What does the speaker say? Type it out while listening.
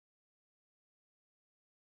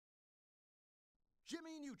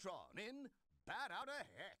Jimmy Neutron in Bat Outta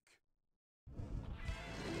Heck.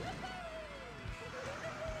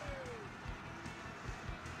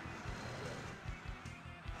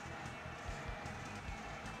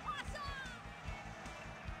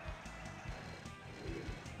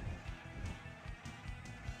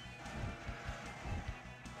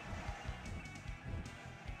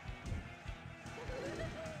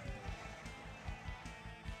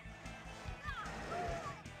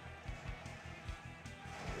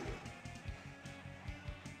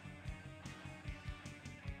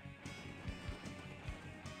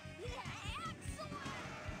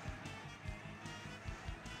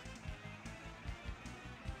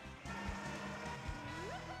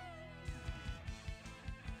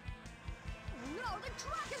 The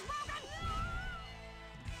truck is broken!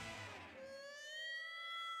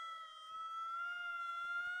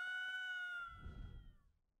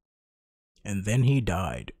 And then he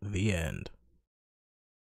died. The end.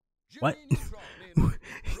 What?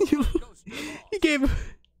 He gave...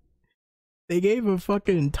 They gave a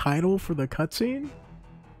fucking title for the cutscene?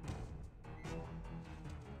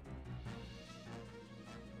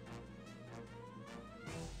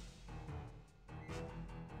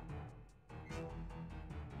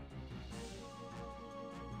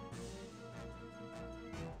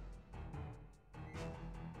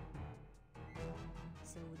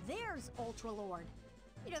 So there's Ultra Lord.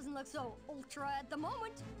 He doesn't look so ultra at the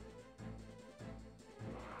moment.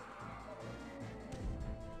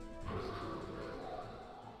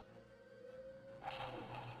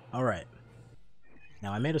 Alright.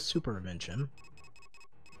 Now I made a super invention.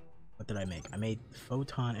 What did I make? I made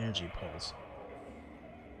photon energy pulse.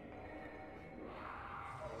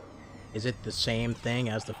 Is it the same thing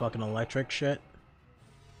as the fucking electric shit?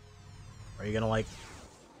 Are you gonna like...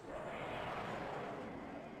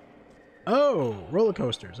 Oh! Roller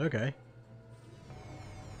coasters, okay.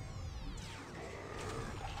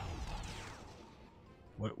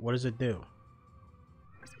 What does it do?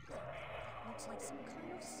 Looks like some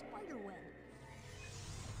kind of spider web.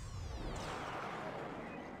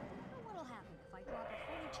 What'll happen if I drop a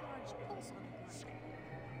fully charged pulse on the ground?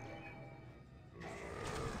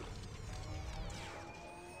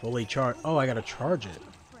 Fully charged. Oh, I gotta charge it.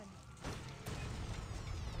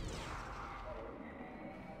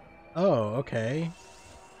 Oh, okay.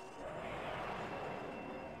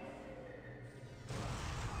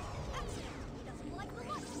 He doesn't like the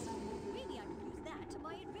lights. Maybe I could use that to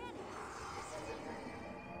my advantage.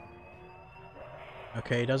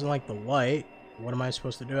 Okay, he doesn't like the light. What am I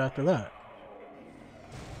supposed to do after that?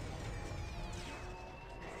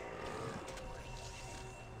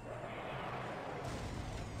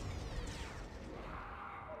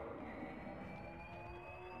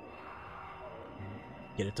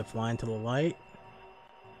 Get it to fly into the light.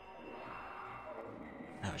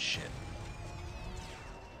 Oh shit.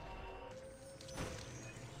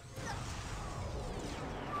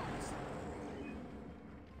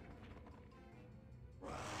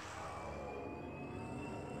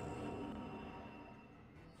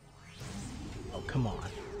 Oh, come on.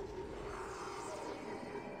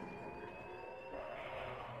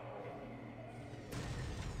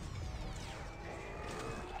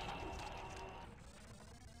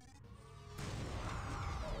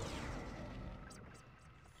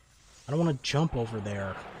 I don't want to jump over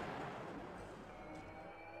there.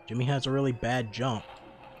 Jimmy has a really bad jump.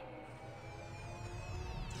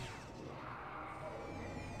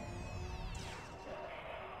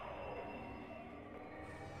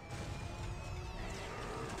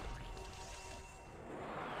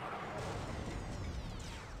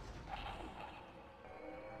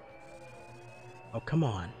 Oh, come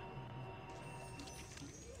on.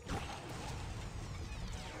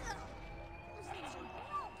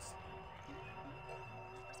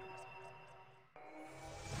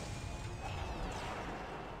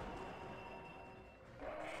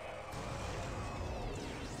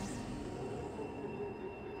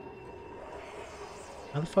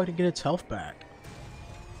 How the fuck did it get its health back?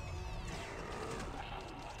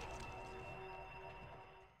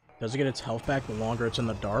 Does it get its health back the longer it's in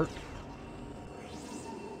the dark?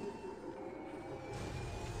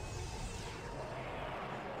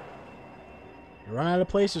 You run out of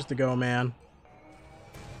places to go, man.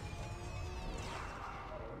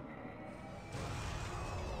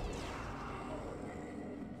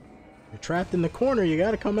 You're trapped in the corner, you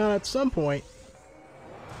gotta come out at some point.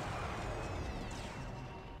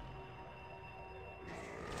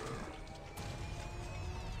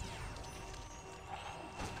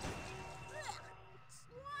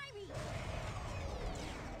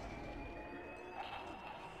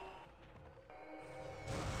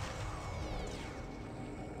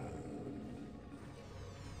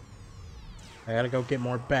 I gotta go get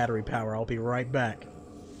more battery power. I'll be right back.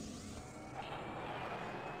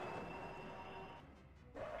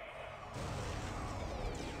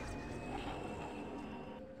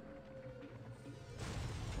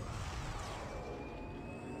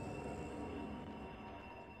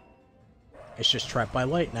 It's just trapped by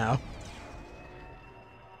light now.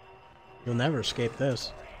 You'll never escape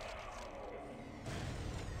this.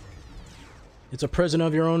 It's a prison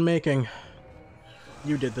of your own making.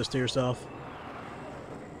 You did this to yourself.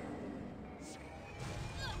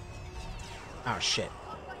 Oh shit.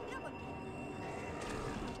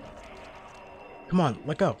 Come on,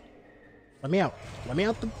 let go. Let me out. Let me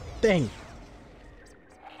out the thing.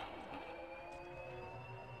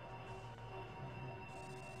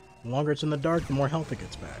 The longer it's in the dark, the more health it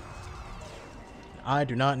gets back. I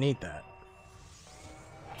do not need that.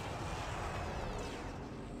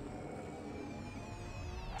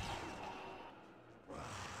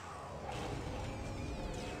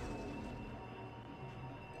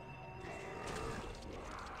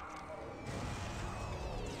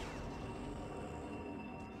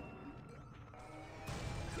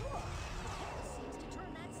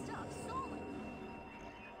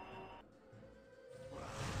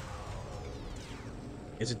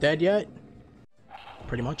 Is it dead yet?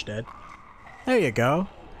 Pretty much dead. There you go.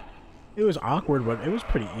 It was awkward, but it was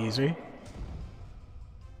pretty easy.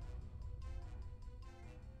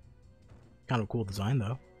 Kind of cool design,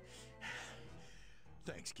 though.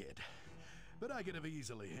 Thanks, kid. But I could have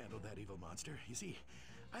easily handled that evil monster. You see,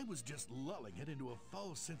 I was just lulling it into a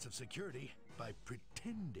false sense of security by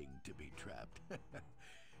pretending to be trapped.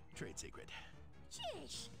 Trade secret.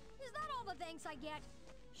 Sheesh! Is that all the thanks I get?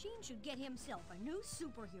 Sheen should get himself a new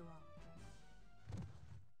superhero.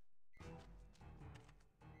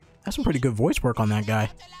 That's some pretty good voice work on that guy.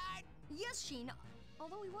 Yes, Sheen.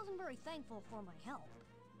 Although he wasn't very thankful for my help.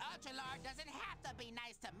 Ultralord doesn't have to be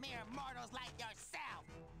nice to mere mortals like yourself.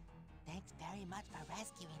 Thanks very much for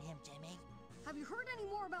rescuing him, Jimmy. Have you heard any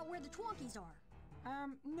more about where the Twonkies are?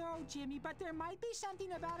 No, Jimmy, but there might be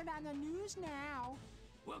something about it on the news now.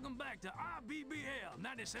 Welcome back to RBBL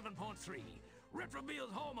 97.3.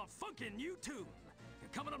 Retroland's home of funkin' new tune.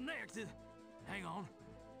 And coming up next is... Hang on.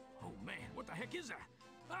 Oh, man, what the heck is that?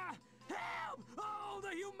 Ah! Help! Oh,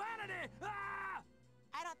 the humanity! Ah!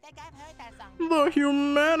 I don't think I've heard that song. The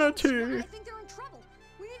humanity! I think they're in trouble.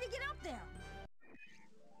 We need to get up there.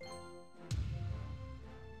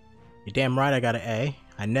 You're damn right I got an A.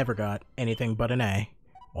 I never got anything but an A.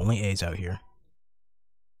 Only A's out here.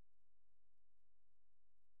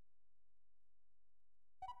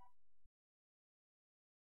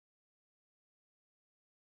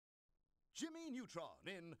 Jimmy Neutron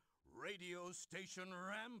in Radio Station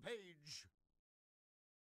Rampage.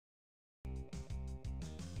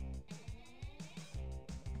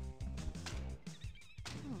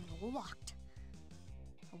 Locked.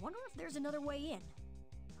 I wonder if there's another way in.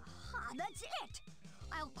 Aha, that's it!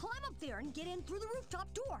 I'll climb up there and get in through the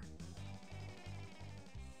rooftop door.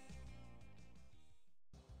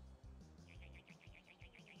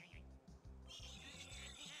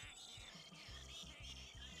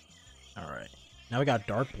 Alright. Now we got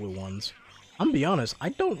dark blue ones. I'm gonna be honest, I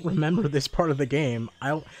don't remember this part of the game.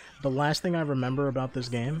 The last thing I remember about this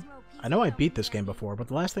game... I know I beat this game before, but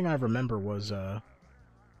the last thing I remember was, the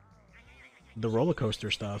roller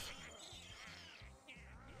coaster stuff.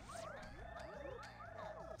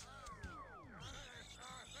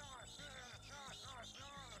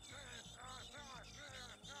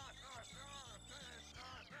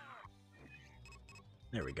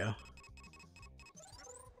 There we go.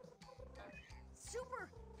 Super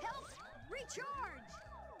health recharge.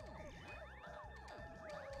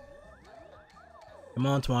 Come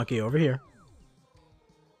on, Twonky, over here.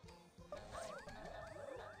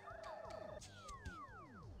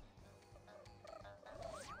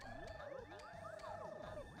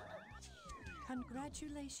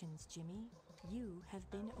 Congratulations, Jimmy. You have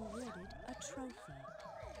been awarded a trophy.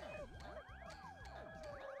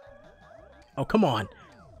 Oh, come on.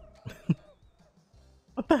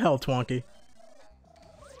 What the hell, Twonky?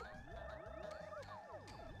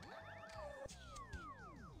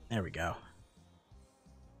 There we go.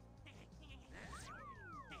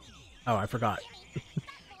 Oh, I forgot.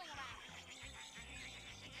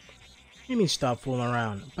 You mean stop fooling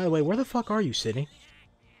around? By the way, where the fuck are you, Sydney?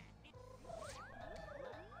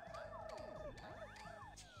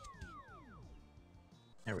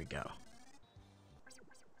 There we go.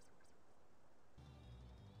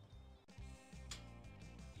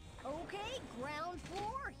 Okay, ground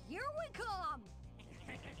floor, here we come.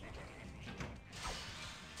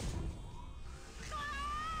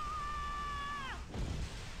 Ah!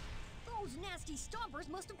 Those nasty stompers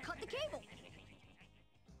must have cut the cable.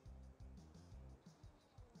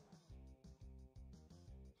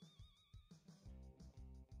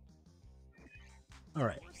 All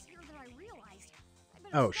right. Worse here than I realized. I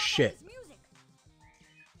better Oh, stop all shit. this music.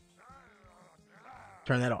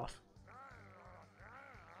 Turn that off.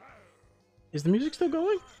 Is the music still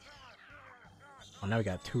going? Oh, now we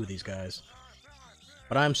got two of these guys.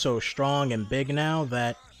 But I'm so strong and big now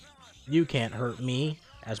that you can't hurt me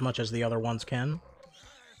as much as the other ones can.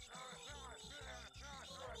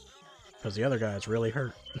 Because the other guys really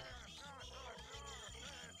hurt.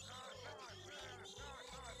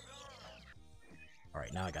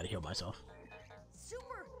 Alright, now I gotta heal myself.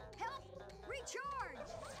 Super health recharge.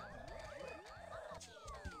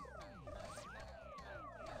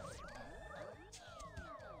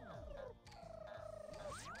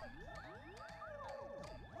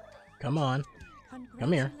 Come on.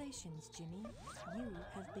 Come here. Congratulations, Jimmy. You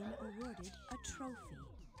have been awarded a trophy.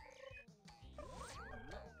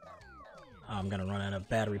 I'm gonna run out of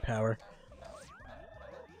battery power.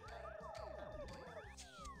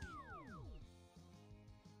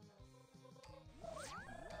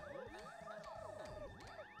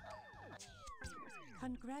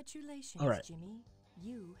 Congratulations, All right. Jimmy.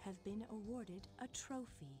 You have been awarded a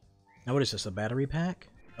trophy. Now what is this, a battery pack?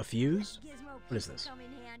 A fuse? Gizmo What is piece will this? come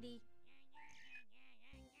in handy.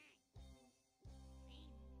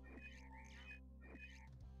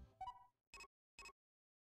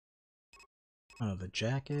 Oh, the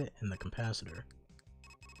jacket and the capacitor.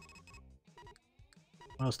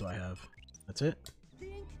 What else do I have? That's it?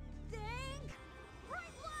 Think. Right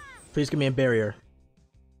blast. Please give me a barrier.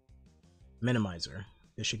 Minimizer.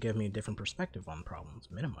 This should give me a different perspective on problems.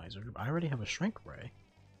 Minimizer? I already have a shrink ray.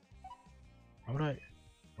 Why would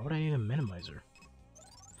I need a minimizer?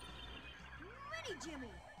 Mini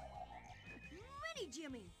Jimmy. Mini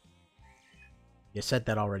Jimmy. You said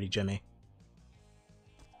that already, Jimmy.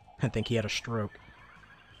 I think he had a stroke.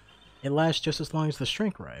 It lasts just as long as the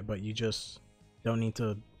shrink ray, but you just don't need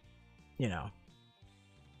to, you know,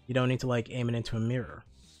 you don't need to like aim it into a mirror.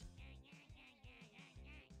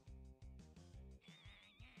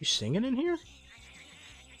 You singing in here?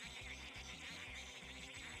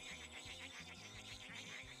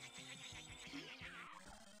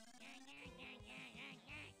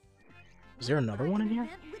 Is there another one in here?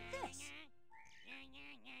 With this.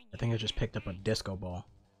 I think I just picked up a disco ball.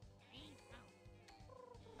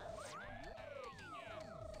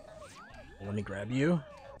 Let me grab you.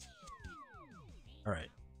 Alright.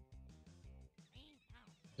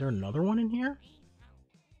 Is there another one in here?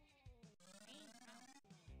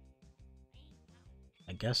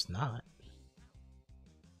 I guess not.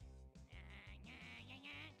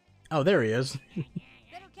 Oh, there he is.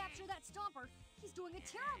 Better capture that stomper. He's doing a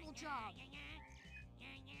terrible job.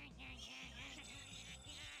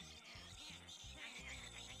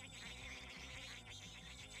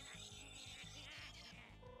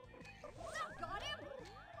 That got him.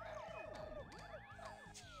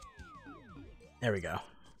 There we go.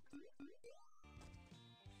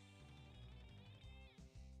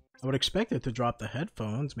 I would expect it to drop the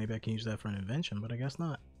headphones. Maybe I can use that for an invention, but I guess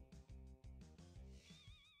not.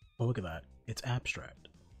 Oh, look at that. It's abstract.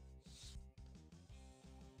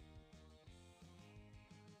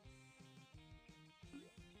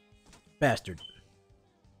 Bastard.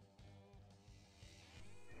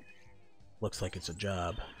 Looks like it's a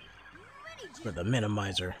job for the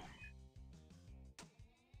minimizer.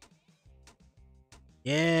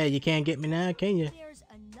 Yeah, you can't get me now, can you? There's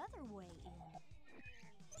another way in.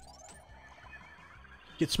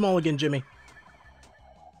 Get small again, Jimmy.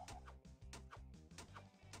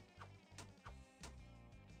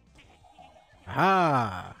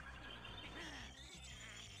 Aha!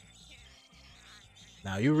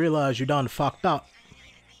 Now you realize you done fucked up.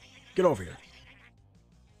 Get over here.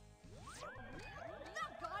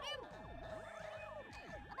 That got him.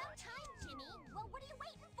 About time, Jimmy. Well, what are you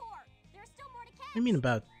waiting for? There's still more to catch. What do you mean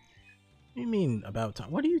about... What do you mean about time?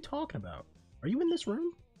 What are you talking about? Are you in this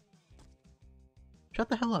room? Shut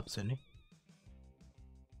the hell up, Sydney.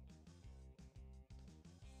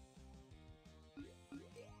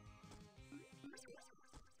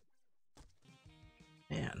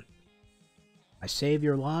 Man. I saved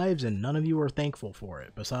your lives and none of you are thankful for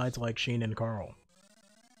it, besides like Sheen and Carl.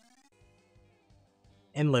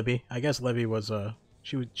 And Libby. I guess Libby was,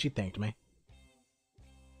 she thanked me.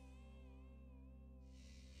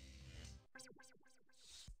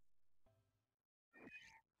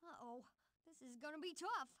 Uh-oh. This is gonna be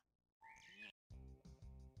tough.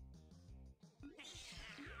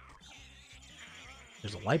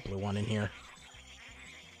 There's a light blue one in here.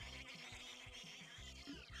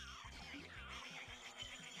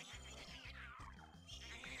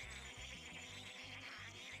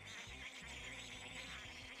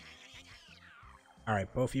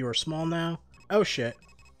 Alright, both of you are small now. Oh shit.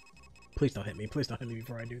 Please don't hit me. Please don't hit me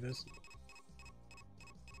before I do this.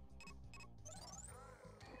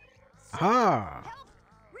 Aha! Help!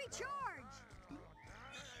 Recharge!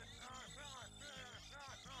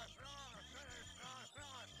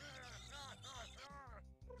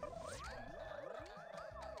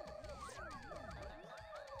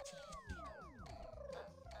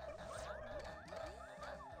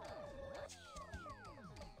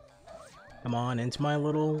 Come on, into my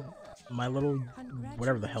little,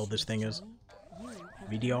 whatever the hell this thing is.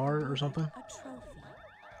 VDR or something? A trophy.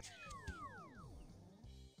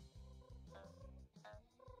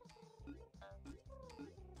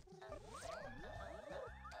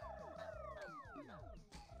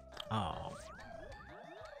 Oh.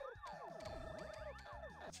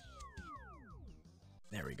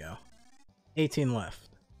 There we go. 18 left.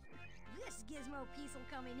 This gizmo piece will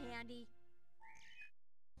come in handy.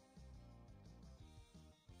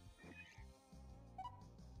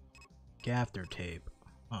 Gafter tape.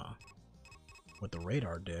 Huh. With the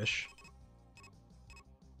radar dish.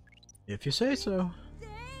 If you say so.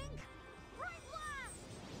 Think! Right blast!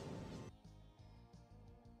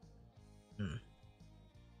 Hmm.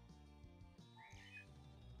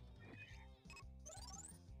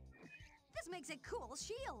 This makes a cool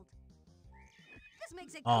shield. This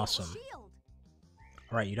makes a Awesome. cool shield.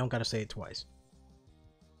 Alright, you don't gotta say it twice.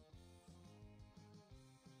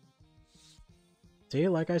 See,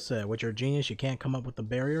 like I said, with your genius, you can't come up with the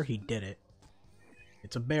barrier. He did it.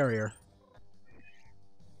 It's a barrier.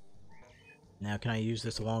 Now, can I use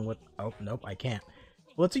this along with... Oh, nope, I can't.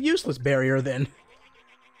 Well, it's a useless barrier, then.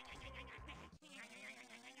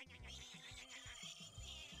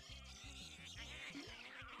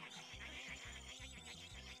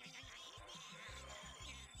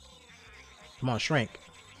 Come on, shrink.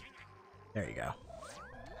 There you go.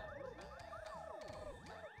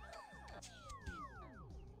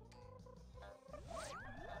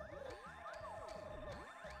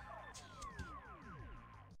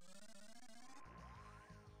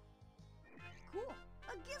 Cool.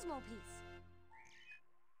 A gizmo piece.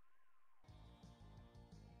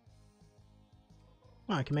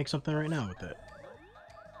 Oh, I can make something right now with it.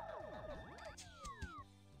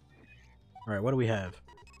 Alright, what do we have?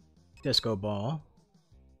 Disco ball.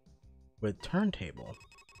 With turntable.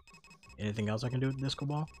 Anything else I can do with disco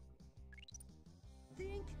ball?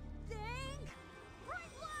 Think! Right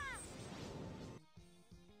blast!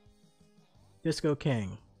 Disco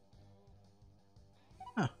king.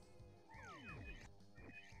 Huh.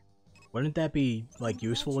 Wouldn't that be, like,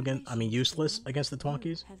 useful against... I mean, useless against the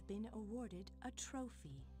Twonkies? Have been awarded a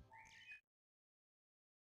trophy.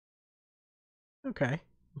 Okay.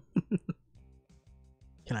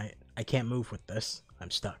 Can I can't move with this. I'm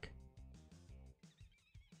stuck.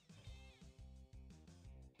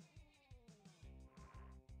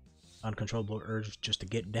 Uncontrollable urge just to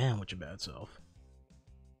get down with your bad self.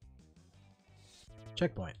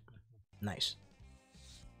 Checkpoint. Nice.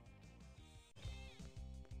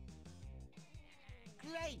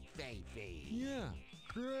 Great, baby. Yeah,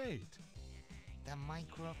 great. The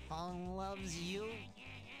microphone loves you.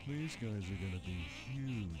 These guys are gonna be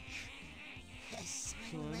huge. Yes,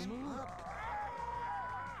 Sign sign them 'em up.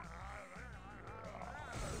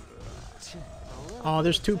 Oh,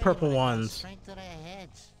 there's two purple ones. Straight to their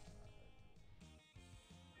heads.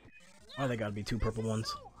 Oh, they gotta be two purple ones.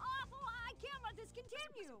 So awful! I can't let this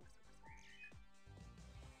continue!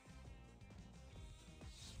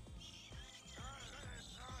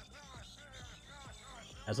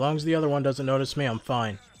 As long as the other one doesn't notice me, I'm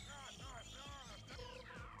fine.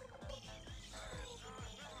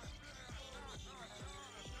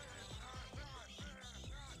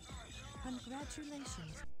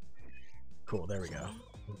 Congratulations. Cool, there we go.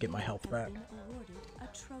 Get my health You back. have been awarded a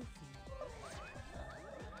trophy.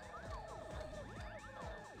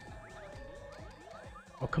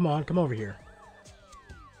 Oh, come on, come over here.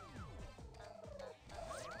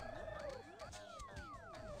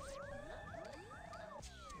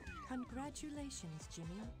 Congratulations, Jimmy.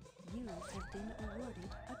 You have been awarded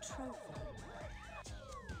a trophy.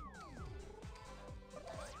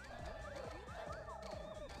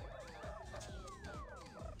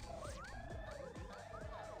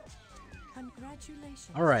 Congratulations,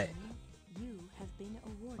 All right. Jimmy. You have been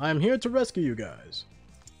awarded. I'm here to rescue you guys.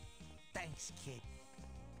 Thanks, kid.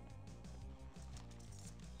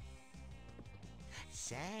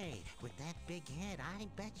 Say, with that big head, I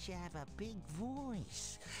bet you have a big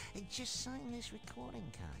voice. Just sign this recording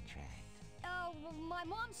contract. Oh, well, my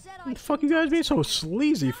mom said I... What the fuck you guys being so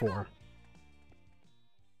sleazy for?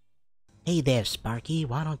 Hey there, Sparky.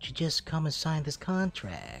 Why don't you just come and sign this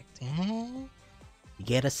contract, eh? You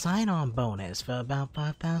get a sign-on bonus for about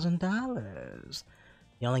 $5,000.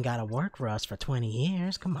 You only gotta work for us for 20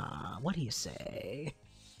 years. Come on, what do you say?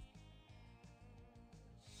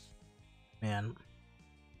 Man,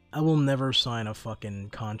 I will never sign a fucking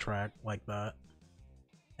contract like that.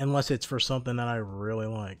 Unless it's for something that I really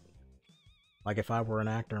like. Like if I were an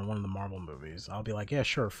actor in one of the Marvel movies, I'll be like, yeah,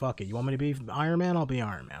 sure, fuck it. You want me to be Iron Man? I'll be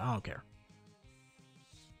Iron Man. I don't care.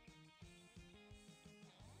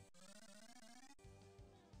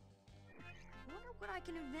 I wonder what I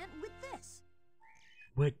can invent with this.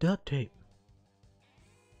 With duct tape.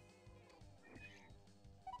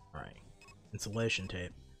 Alright. Insulation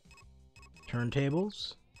tape.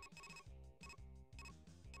 Turntables.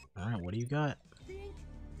 Alright, what do you got? Think,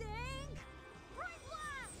 Brain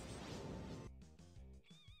blast!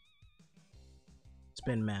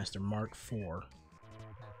 Spin Master Mark IV.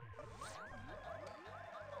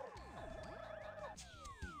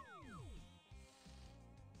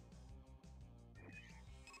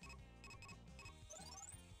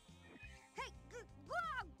 Hey,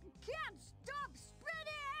 can't stop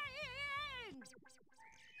spinning!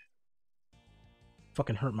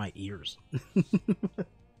 Fucking hurt my ears.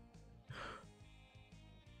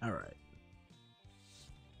 Alright.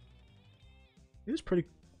 It was pretty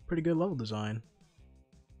good level design,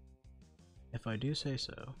 if I do say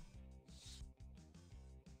so.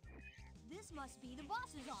 This must be the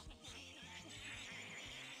boss's office.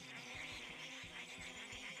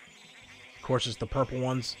 Of course, it's the purple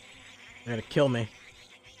ones. They're gonna kill me.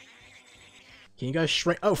 Can you guys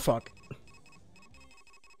shrink? Oh, fuck.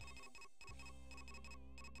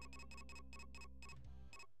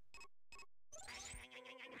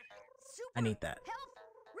 I need that. Health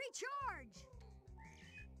recharge.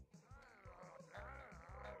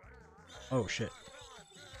 Oh, shit.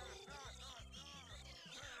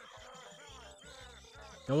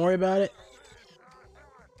 Don't worry about it.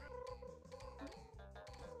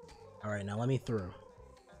 Alright, now let me through.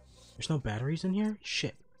 There's no batteries in here?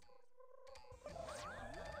 Shit.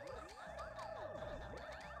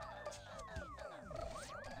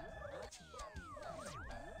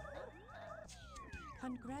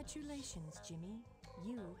 Congratulations, Jimmy.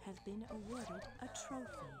 You have been awarded a trophy.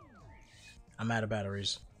 I'm out of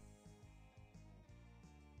batteries.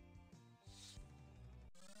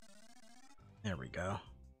 There we go.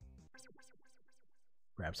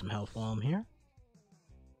 Grab some health while I'm here.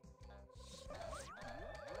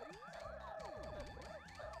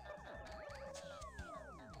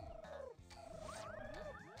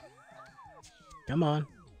 Come on.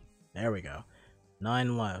 There we go.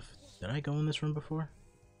 9 left. Did I go in this room before?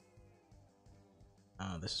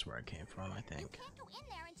 Oh, this is where I came from, I think. You can't go in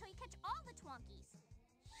there until you catch all the Twonkies.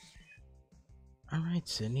 Alright,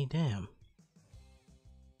 Sydney, damn.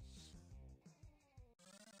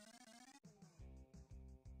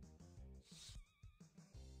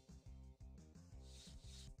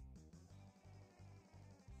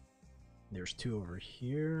 There's 2 over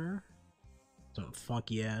here. Some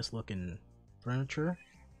funky ass looking furniture.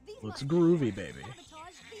 Looks groovy, baby.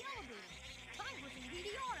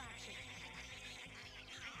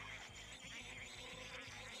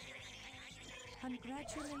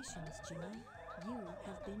 Congratulations, Jimmy. You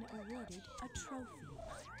have been awarded a trophy.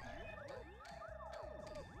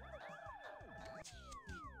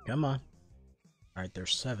 Come on. Alright,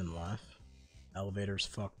 there's 7 left. Elevator's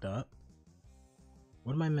fucked up.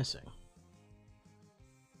 What am I missing?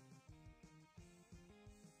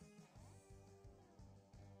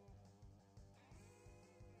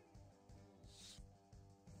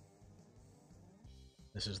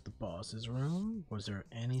 This is the boss's room. Was there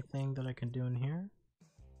anything that I can do in here?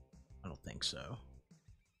 I don't think so.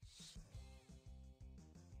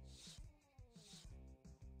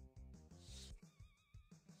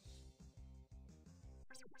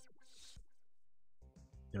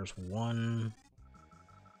 There's one...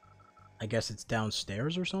 I guess it's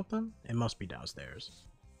downstairs or something? It must be downstairs.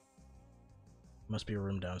 Must be a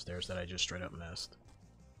room downstairs that I just straight up missed.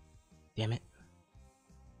 Damn it.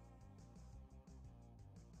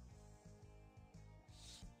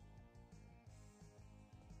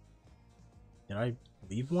 Did I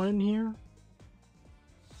leave one in here?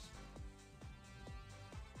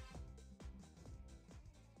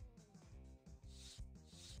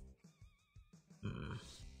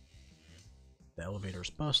 The elevator's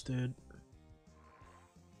busted.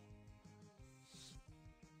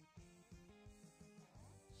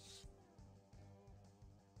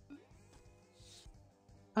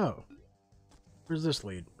 Oh. Where's this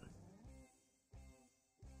lead?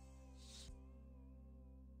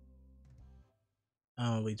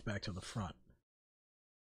 Oh, it leads back to the front.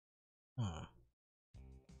 Huh.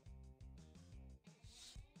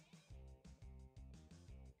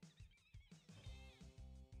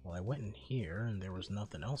 Well, I went in here and there was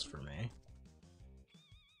nothing else for me.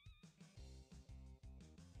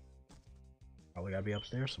 Probably gotta be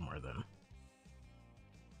upstairs somewhere then.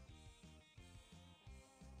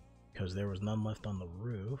 Because there was none left on the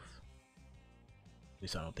roof. At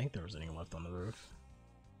least I don't think there was any left on the roof.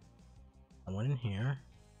 I went in here.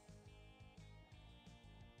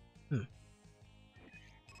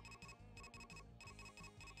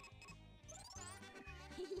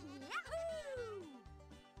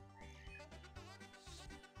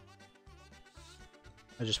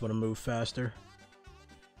 I just want to move faster.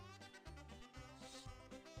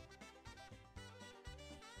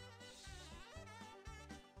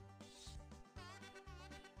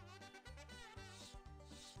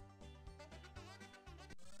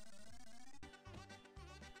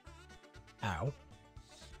 Ow.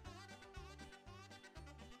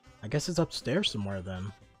 I guess it's upstairs somewhere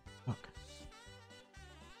then. Look.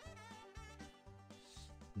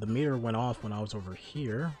 The meter went off when I was over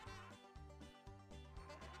here.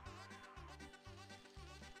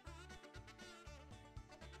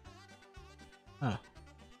 Huh.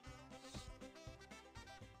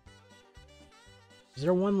 Is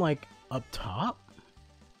there one, like, up top?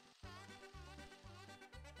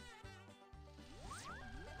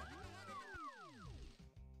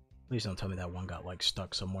 Please don't tell me that one got, like,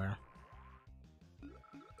 stuck somewhere.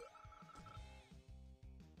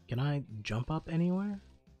 Can I jump up anywhere?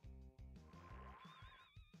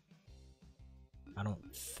 I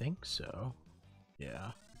don't think so.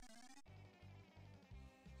 Yeah.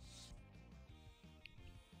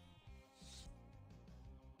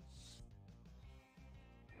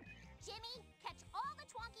 Jimmy, catch all the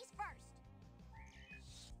Twonkies first.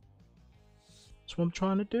 That's what I'm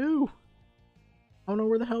trying to do. I don't know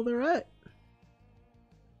where the hell they're at.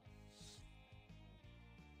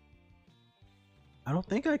 I don't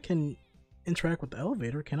think I can interact with the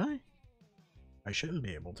elevator, can I? I shouldn't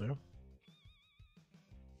be able to.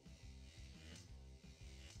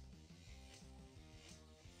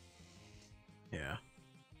 Yeah.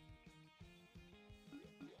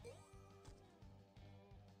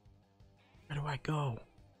 Where do I go?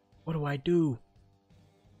 What do I do?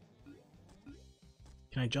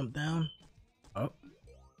 Can I jump down? Up.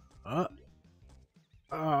 Up.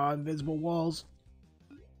 Ah, invisible walls.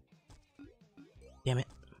 Damn it.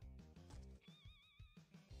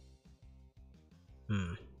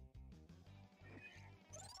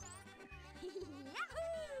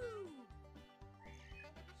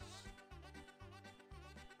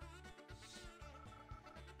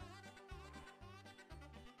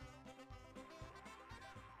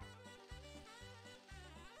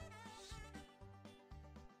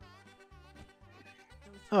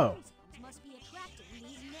 Oh. Must be attracting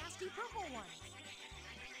these nasty purple ones.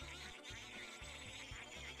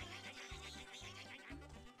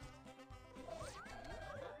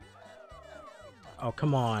 Oh,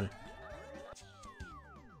 come on.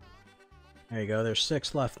 There you go, there's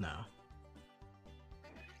 6 left now.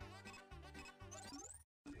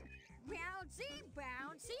 Bouncy,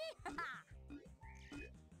 bouncy.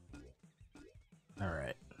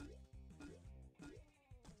 Alright.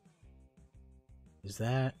 Is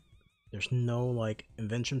that... There's no, like,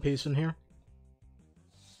 invention piece in here?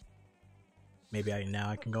 Maybe now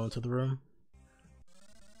I can go into the room?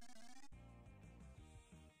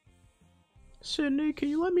 Sydney, can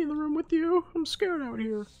you let me in the room with you? I'm scared out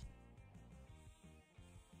here.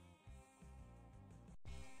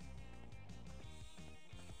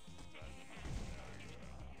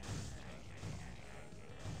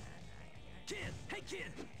 Kid, hey kid,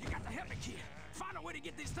 you got to help me, kid. Find a way to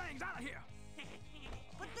get these things out of here.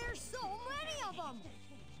 But there's so many of them.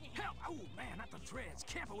 Help! Oh man, not the threads.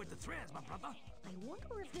 Camper with the threads, my brother. I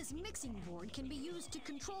wonder if this mixing board can be used to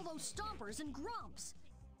control those stompers and grumps.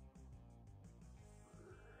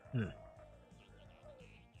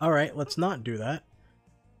 Alright, let's not do that.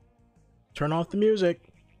 Turn off the music.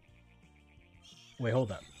 Wait,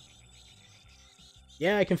 hold up.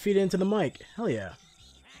 Yeah, I can feed it into the mic. Hell yeah.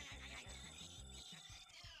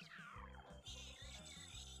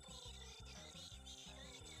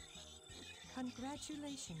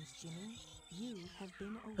 Congratulations, Jimmy. You have been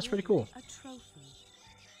awarded That's pretty cool. a trophy.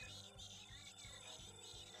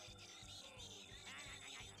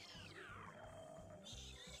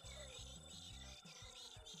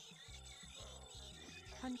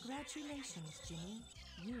 Congratulations, Jimmy.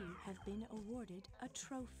 You have been awarded a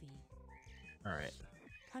trophy. Alright.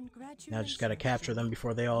 Congratulations. Now I just gotta capture them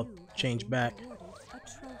before they all You have change been back. awarded a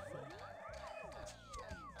trophy.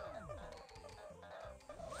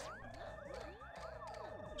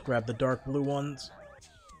 Let's grab the dark blue ones.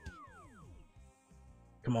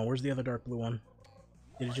 Come on, where's the other dark blue one?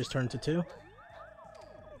 Did it just turn to 2?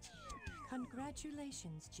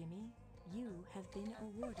 Congratulations, Jimmy. You have been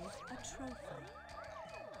awarded a trophy.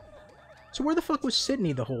 So where the fuck was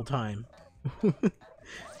Sydney the whole time?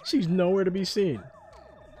 She's nowhere to be seen.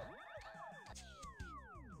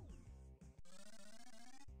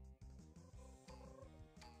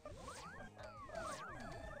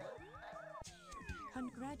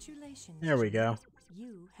 Congratulations. There we go.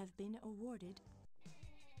 You have been awarded.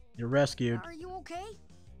 You're rescued. Are you okay?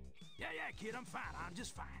 Yeah, kid, I'm fine. I'm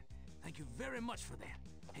just fine. Thank you very much for that.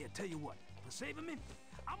 Hey, I tell you what, for saving me,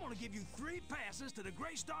 I'm gonna give you 3 passes to the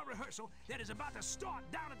Grey Star rehearsal that is about to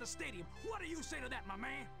start down at the stadium. What do you say to that, my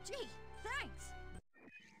man? Gee, thanks.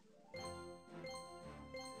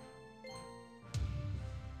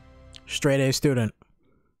 Straight A student.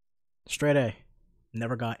 Straight A.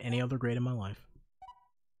 Never got any other grade in my life.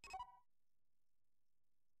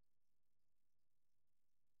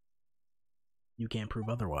 You can't prove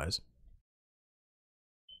otherwise.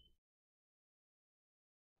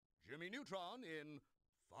 Jimmy Neutron in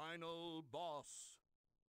Final Boss.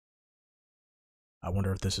 I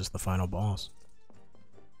wonder if this is the final boss.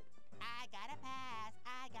 I gotta pass,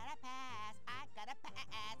 I gotta pass, I gotta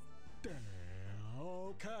pass.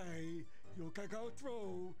 Okay, you can go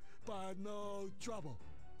through, but no trouble,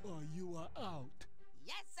 or you are out.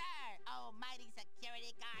 Yes, sir, almighty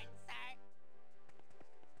security guard, sir.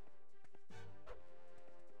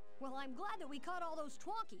 Well, I'm glad that we caught all those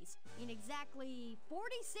Twonkies. In exactly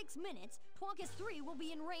 46 minutes, Twonkus 3 will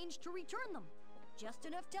be in range to return them. Just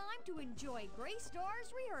enough time to enjoy Grey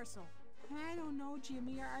Star's rehearsal. I don't know,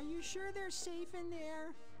 Jimmy. Are you sure they're safe in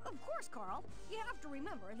there? Of course, Carl. You have to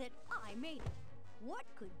remember that I made it. What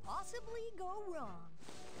could possibly go wrong?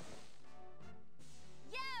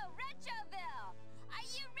 Yo, Retroville! Are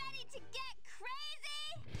you ready to get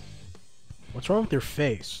crazy? What's wrong with your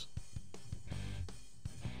face?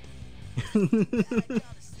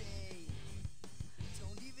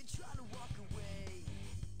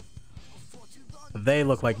 They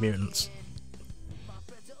look like mutants.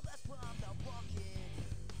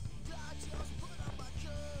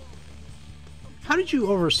 How did you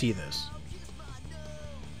oversee this?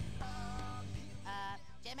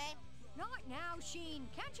 Jimmy? Not now, Sheen.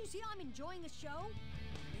 Can't you see I'm enjoying the show?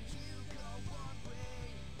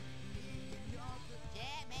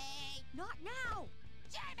 Jimmy! Not now!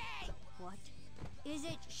 Jimmy! What is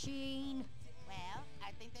it, Sheen? Well,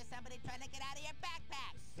 I think there's somebody trying to get out of your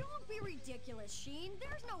backpack. Don't be ridiculous, Sheen.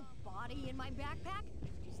 There's no body in my backpack.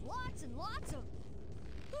 Just lots and lots of...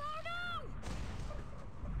 Oh, no!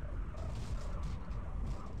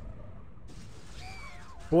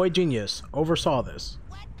 Boy genius oversaw this.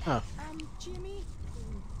 Huh. Jimmy,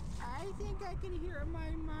 I think I can hear my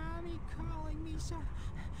mommy calling me, so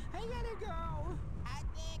I gotta go. I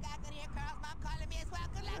think I can hear Carl's mom calling me as well.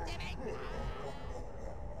 Good luck, Jimmy!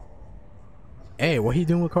 Hey, what are you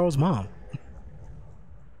doing with Carl's mom?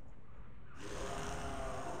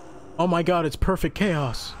 Oh my god, it's perfect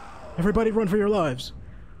chaos. Everybody run for your lives.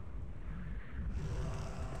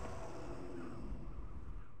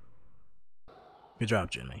 Good job,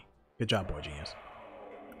 Jimmy. Good job, boy genius.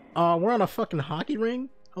 We're on a fucking hockey ring?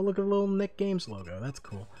 Oh, look at the little Nick Games logo. That's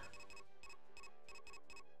cool.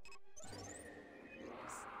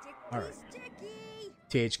 Alright.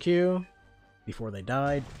 THQ. Before they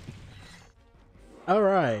died.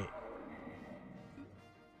 Alright.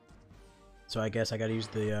 So I guess I gotta use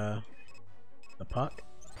the puck.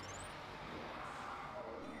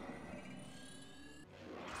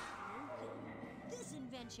 This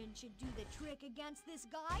invention should do the trick against this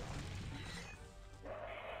guy.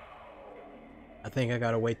 I think I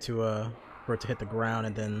gotta wait to for it to hit the ground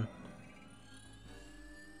and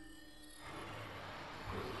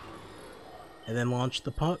then launch the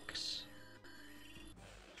pucks.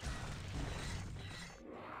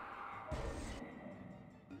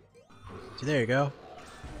 So there you go.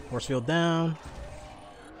 Force field down.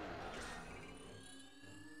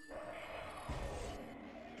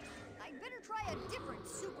 I'd better try a different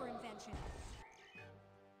super invention.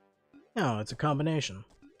 No, it's a combination.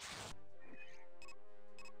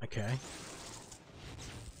 Okay.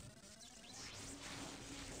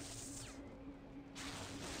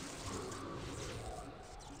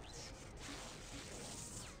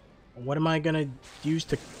 What am I gonna use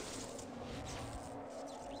to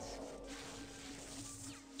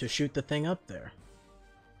shoot the thing up there?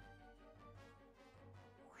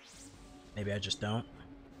 Maybe I just don't.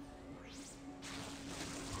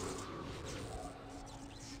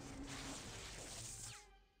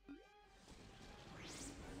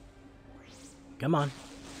 Come on.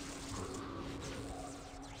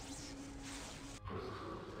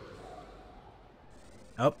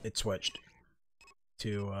 Oh, it switched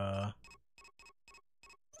to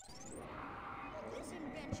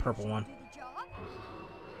the purple one.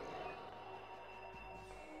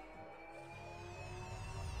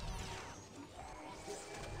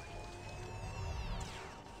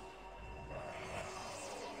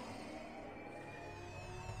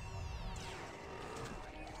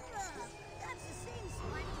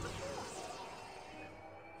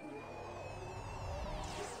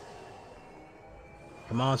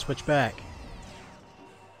 Come on, switch back.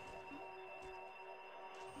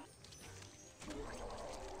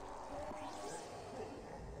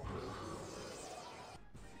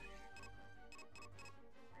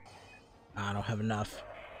 I don't have enough.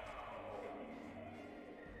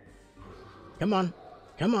 Come on.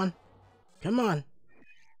 Come on. Come on.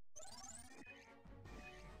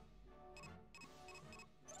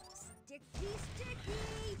 Sticky,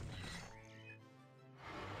 sticky.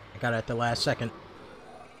 I got it at the last second.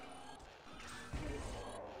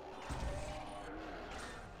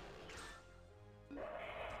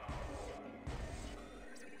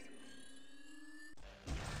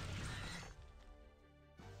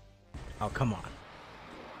 Oh, come on.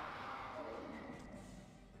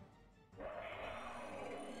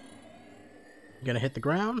 You gonna hit the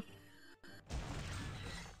ground?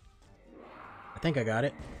 I think I got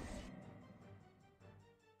it.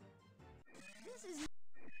 This is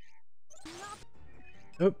not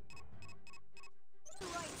Oop. the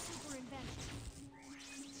right super invention.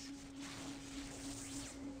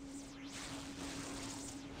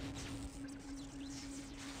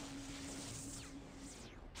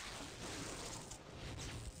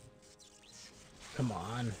 Come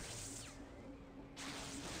on.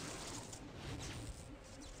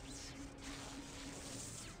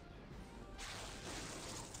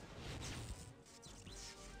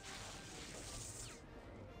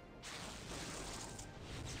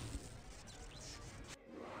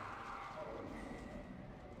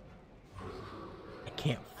 I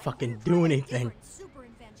can't fucking do anything. Super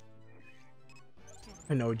invention.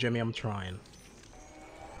 I know, Jimmy, I'm trying.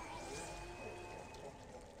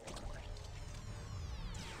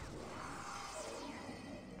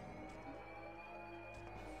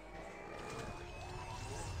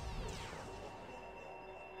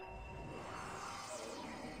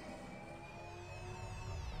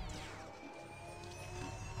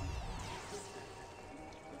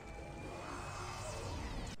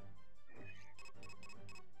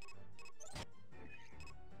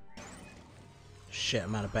 Shit,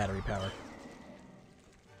 I'm out of battery power.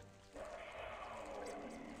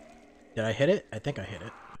 Did I hit it? I think I hit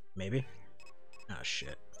it. Maybe. Ah,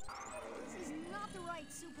 shit. This is not the right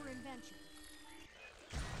super invention.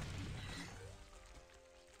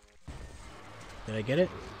 Did I get it?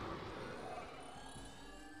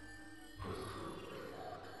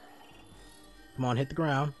 Come on, hit the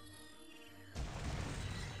ground.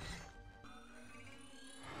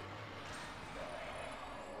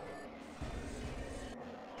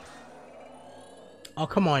 Oh,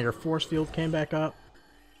 come on, your force field came back up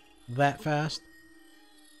that fast?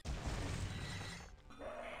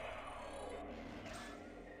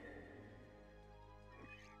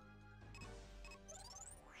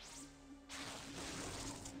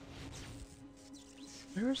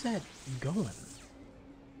 Where is that going?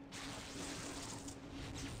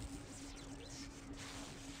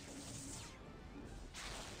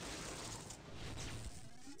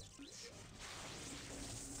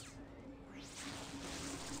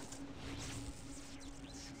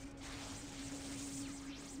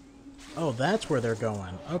 Oh, that's where they're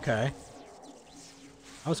going. Okay.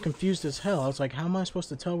 I was confused as hell. I was like, how am I supposed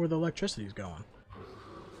to tell where the electricity's going?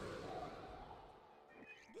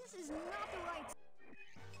 This is not the right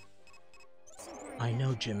super I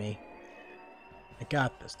know, Jimmy. I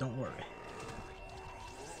got this. Don't worry.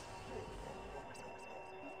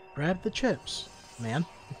 Grab the chips, man.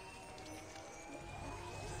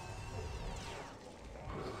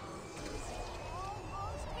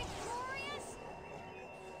 almost victorious.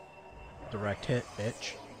 Direct hit,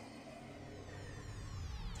 bitch.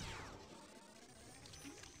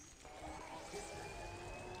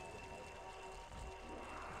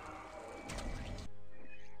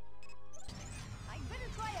 I better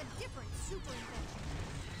try a different super invention.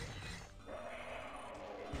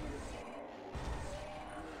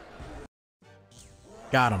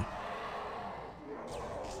 Got him.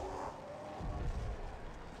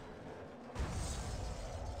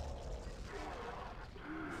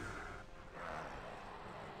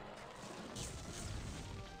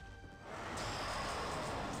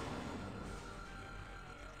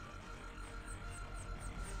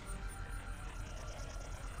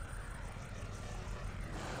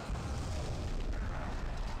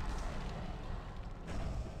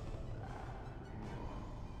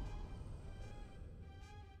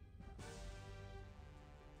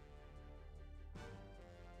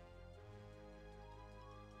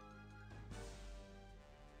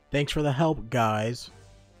 Thanks for the help, guys.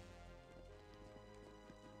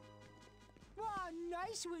 Oh,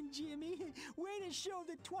 nice one, Jimmy. Way to show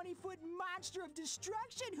the 20-foot monster of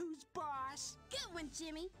destruction who's boss. Good one,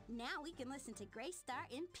 Jimmy. Now we can listen to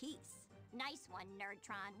Graystar in peace. Nice one,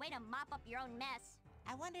 Nerdtron. Way to mop up your own mess.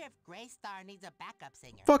 I wonder if Graystar needs a backup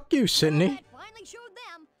singer. Fuck you, Sydney. That finally showed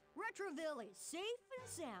them Retroville is safe and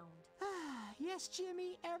sound. Yes,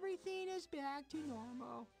 Jimmy, everything is back to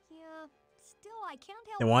normal. Yeah, still I can't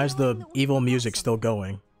help. Then why is the knowing that we evil forgot music still something.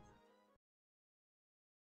 going?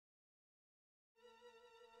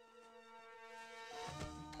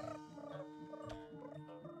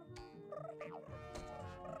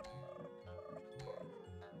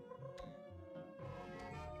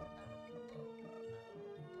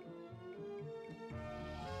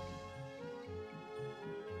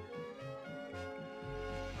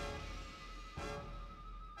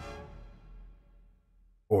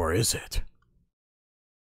 Or is it?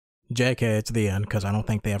 JK, it's the end, because I don't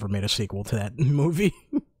think they ever made a sequel to that movie.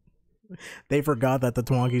 They forgot that the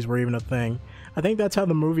Twonkies were even a thing. I think that's how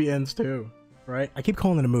the movie ends too, right? I keep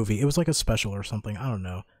calling it a movie. It was like a special or something. I don't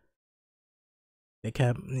know.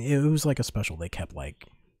 It was like a special. They kept like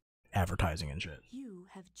advertising and shit. You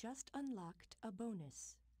have just unlocked a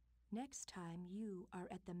bonus. Next time you are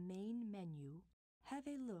at the main menu, have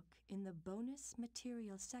a look in the bonus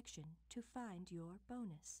material section to find your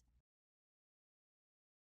bonus.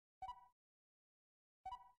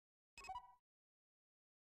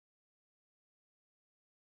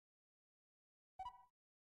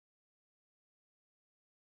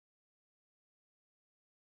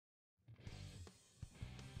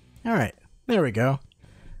 Alright, there we go.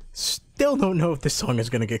 Still don't know if this song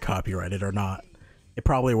is gonna get copyrighted or not. It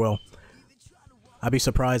probably will. I'd be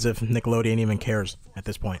surprised if Nickelodeon even cares at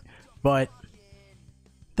this point. But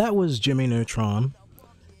that was Jimmy Neutron.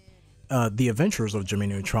 The Adventures of Jimmy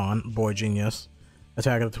Neutron, Boy Genius,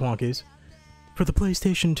 Attack of the Twonkies. For the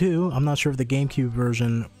PlayStation 2, I'm not sure if the GameCube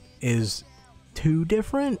version is too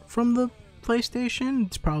different from the PlayStation.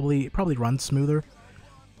 It's probably runs smoother.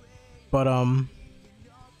 But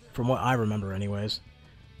from what I remember anyways.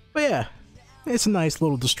 But yeah, it's a nice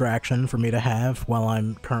little distraction for me to have while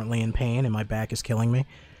I'm currently in pain and my back is killing me.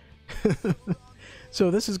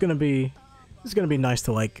 So this is gonna be nice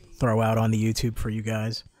to like throw out on the YouTube for you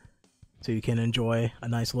guys, so you can enjoy a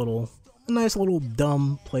nice little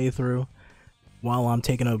dumb playthrough while I'm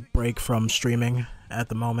taking a break from streaming at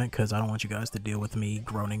the moment, because I don't want you guys to deal with me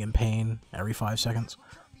groaning in pain every 5 seconds.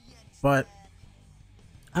 But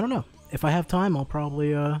I don't know. If I have time, I'll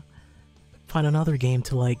probably find another game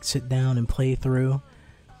to like sit down and play through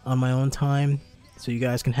on my own time, so you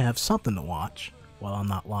guys can have something to watch while I'm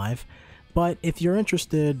not live. But if you're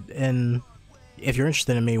interested in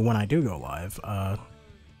me when I do go live, in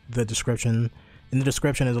the description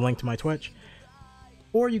is a link to my Twitch,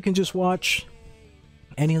 or you can just watch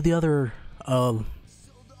any of the other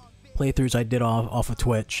playthroughs I did off of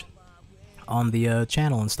Twitch on the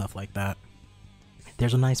channel and stuff like that.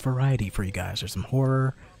 There's a nice variety for you guys. There's some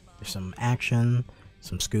horror, there's some action,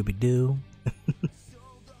 some Scooby-Doo.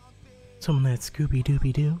 Some of that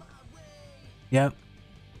Scooby-Dooby-Doo. Yep.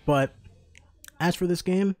 But as for this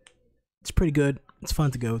game, it's pretty good. It's fun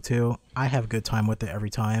to go to. I have a good time with it every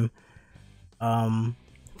time. From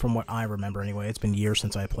what I remember anyway. It's been years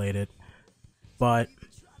since I played it. But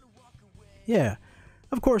yeah.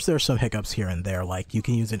 Of course there's some hiccups here and there, like you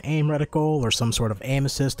can use an aim reticle or some sort of aim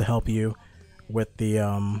assist to help you with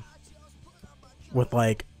the with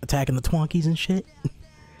like attacking the Twonkies and shit.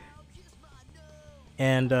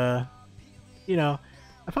 And you know,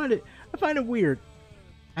 I find it weird.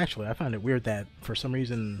 Actually, I find it weird that for some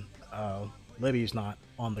reason Libby's not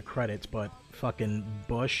on the credits, but fucking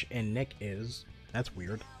Bush and Nick is. That's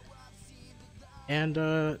weird. And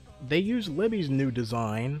they use Libby's new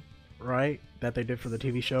design, right, that they did for the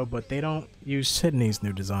TV show, but they don't use Sydney's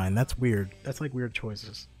new design. That's weird. That's like weird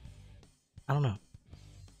choices. I don't know.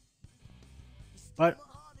 But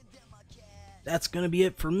that's gonna be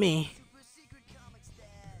it for me.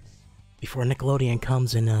 Before Nickelodeon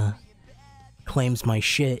comes and claims my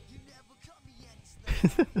shit.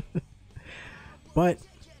 But,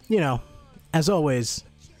 you know, as always,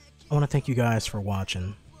 I want to thank you guys for watching.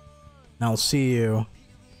 And I'll see you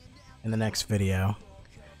in the next video.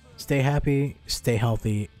 Stay happy, stay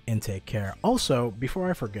healthy, and take care. Also, before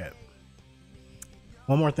I forget,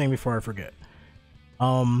 one more thing before I forget.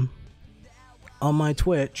 On my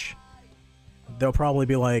Twitch, there'll probably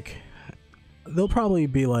be like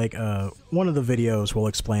one of the videos will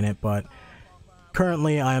explain it, but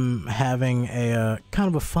currently I'm having a kind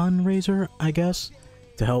of a fundraiser, I guess,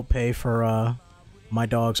 to help pay for my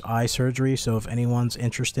dog's eye surgery, so if anyone's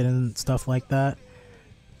interested in stuff like that,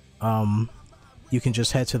 you can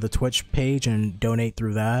just head to the Twitch page and donate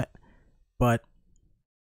through that. But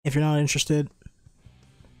if you're not interested,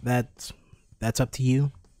 that's up to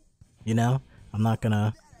you. You know, I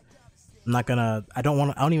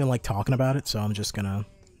don't even like talking about it, so I'm just gonna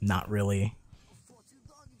not really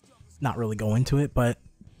go into it, but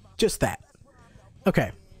just that.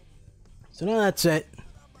 Okay, so now that's it.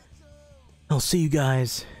 I'll see you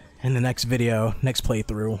guys in the next video, next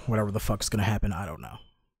playthrough, whatever the fuck's gonna happen, I don't know.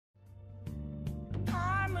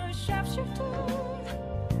 I'm a sharpshooter.